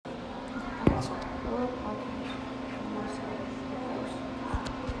podcast.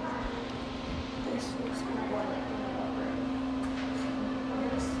 This is what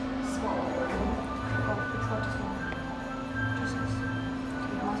small. Oh, it's not too small. Just this.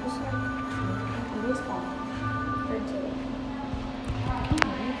 Okay, am I supposed to really small?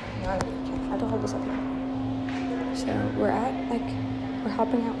 No, I have to hold this up now. So we're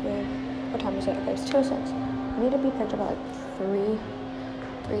helping out with, what time is it? Okay, it's 2:06. I need to be picked up at like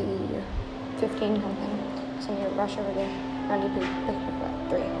 3:15 something. So I need to rush over there. I need to be picked up at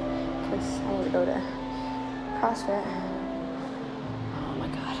 3 because I need to go to CrossFit. Oh my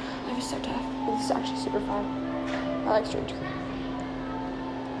god, life is so tough. But this is actually super fun. I like strength training.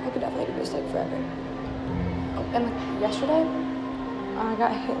 I could definitely do this like forever. Oh, and like yesterday, I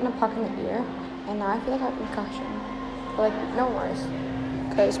got hit in the puck in the ear, and now I feel like I have a concussion. But like, no worries,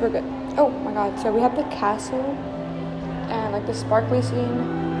 because we're good. Oh my god, so we have the castle and like the sparkly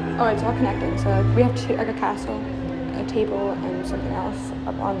scene. Oh, it's all connected. So like, we have like a castle, a table, and something else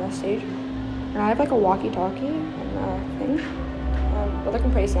up on the stage. And I have like a walkie-talkie and a thing. We're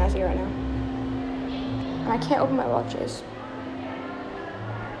looking pretty snazzy right now. And I can't open my watches.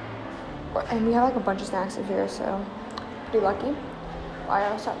 And we have like a bunch of snacks in here, so pretty lucky. I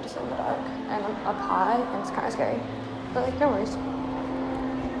also have to sit in the dark and I'm up high, and it's kind of scary. But like, no worries.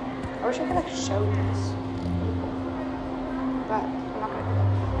 I wish I could like show this. But I'm not gonna do that.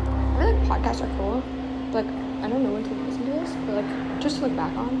 I feel like podcasts are cool. But, like, I don't know when to listen to this, but like just to look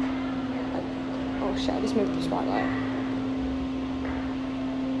back on. Like, oh shit, I just moved the spotlight.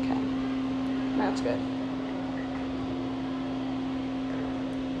 Okay. Now that's good.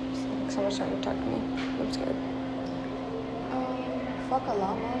 Someone's trying to talk to me. I'm scared. Fuck a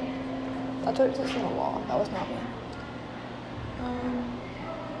llama. That's what it says on the wall. That was not me.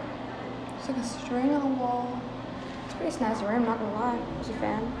 It's like a string on the wall. It's pretty snazzy room, not gonna lie. I was a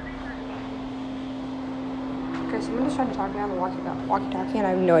fan. Okay, someone just tried to talk to me on the walkie-talkie, and I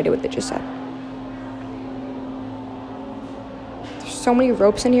have no idea what they just said. There's so many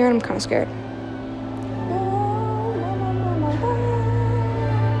ropes in here, and I'm kind of scared.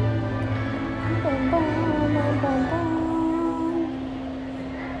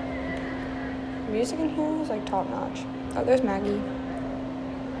 Music in here is like top notch. Oh, there's Maggie.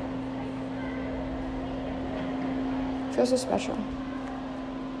 Feels so special.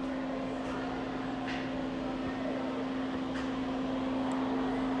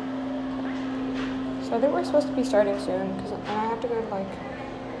 So I think we're supposed to be starting soon because I have to go to like.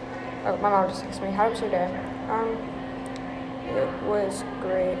 Oh, my mom just texted me. How was your day? It was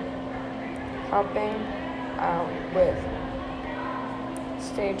great. Helping out with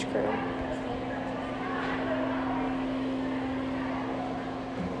stage crew.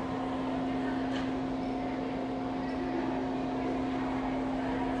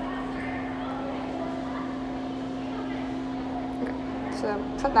 So,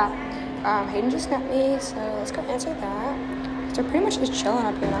 fuck that. Hayden just met me, so let's go answer that. So, pretty much just chilling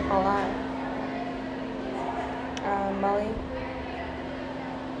up here, not gonna lie. Molly.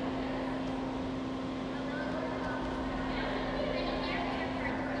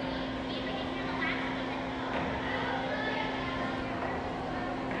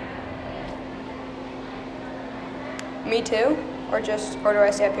 Me too? Or do I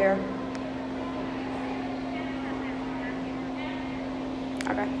stay up here?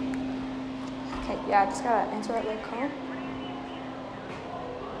 Okay, yeah, I just gotta answer that late call.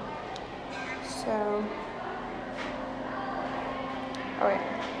 So, oh wait,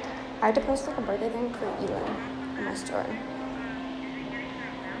 I had to post like a birthday thing for Elin in my story.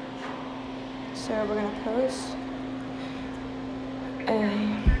 So we're gonna post a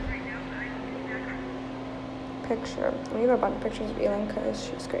picture. We have a bunch of pictures of Elin because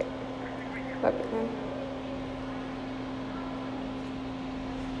she's great. Love Elin.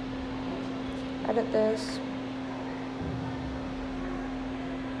 Edit this.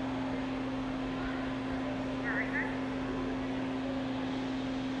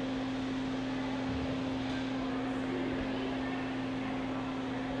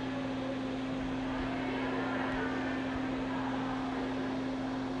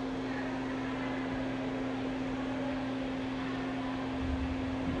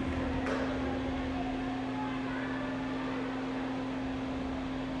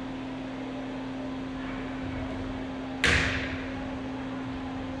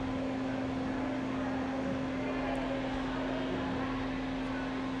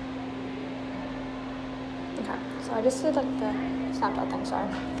 So I just did like the Snapchat thing, sorry.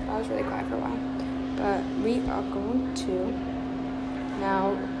 I was really quiet for a while. But we are going to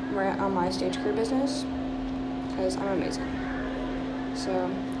now rant on my stage crew business because I'm amazing. So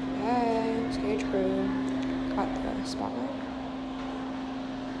Hey, stage crew. Got the spotlight.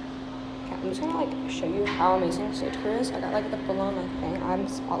 Okay, I'm just gonna like show you how amazing stage crew is. I got like the full-on like thing. I'm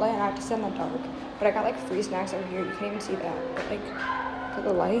spotlight and I have to sit in the dark. But I got like free snacks over here. You can't even see that. But like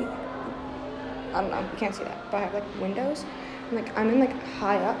the light. I don't know, you can't see that. But I have like windows. And like I'm in like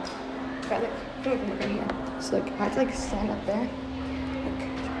high up. Got like right here. So like I have to like stand up there.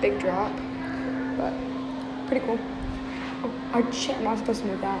 Like big drop. But pretty cool. Oh, shit, I'm not supposed to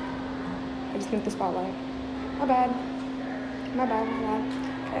move that. I just moved the spotlight. My bad.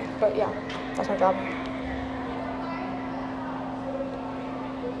 Okay, but yeah, that's my job.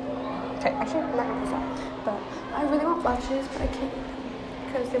 Okay, actually, I'm not gonna post that. But I really want flashes, but I can't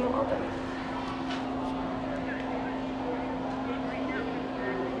because they won't open.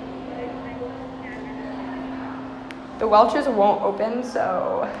 The Welch's won't open,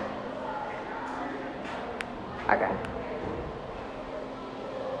 so okay.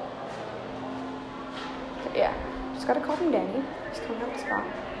 So, yeah, just got a call from Danny. He's coming up the spot.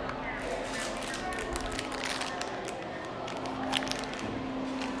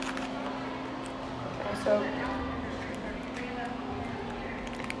 Okay, so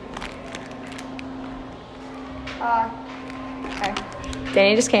okay.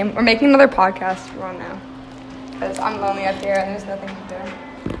 Danny just came. We're making another podcast. We're on now. Because I'm lonely up here and there's nothing to do.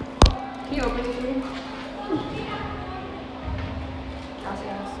 Can you open it for me?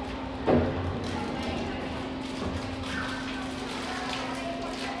 Gracias.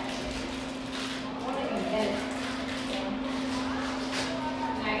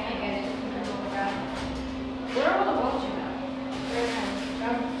 Where are all the balls you got?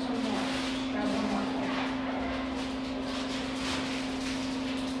 Grab some more. Grab one more.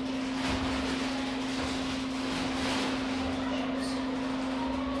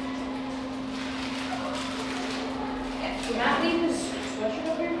 Did Matt leave his sweatshirt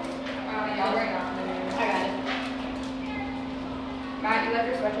up here? Yeah, I'll bring it up. I got it. Matt, you left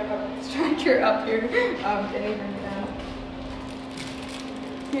your sweatshirt up. Sweatshirt up here. Didn't even bring it down.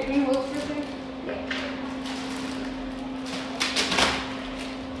 Can you hold it for a second? Yeah.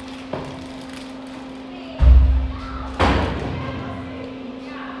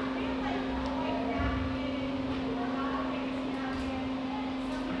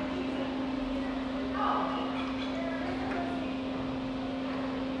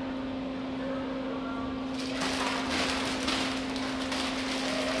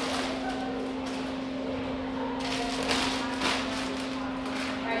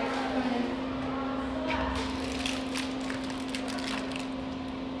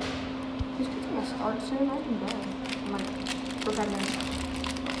 He's gonna start soon. I can go. I'm like, for 5 minutes.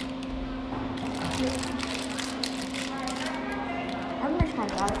 I'm gonna try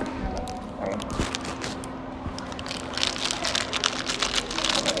that. Sorry.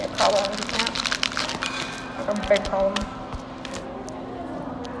 That's gonna be a problem. Like a big problem.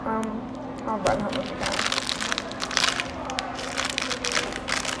 I'll run home with that.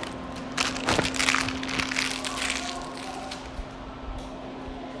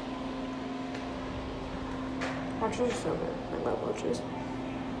 Watches are so good. I love watches.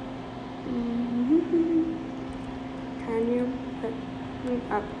 Can you pick me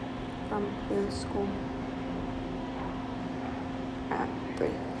up from the school at 3?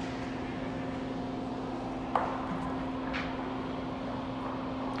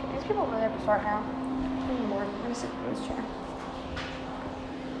 These people really have to start now. I'm bored. I'm gonna sit in this chair.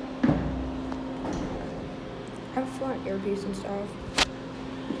 I have a full earpiece and stuff.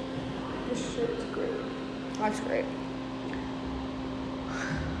 This shit is great. That's great.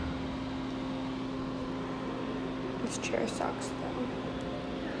 This chair sucks though.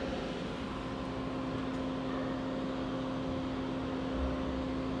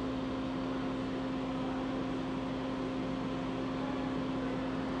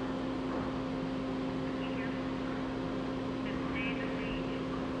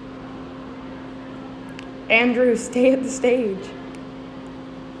 Andrew, stay at the stage.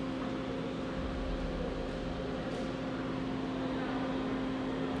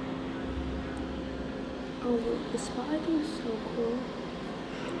 Oh, the spotlight is so cool.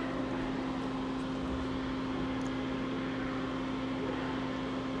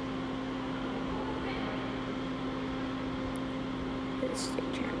 It's stage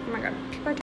here. Oh my god, people are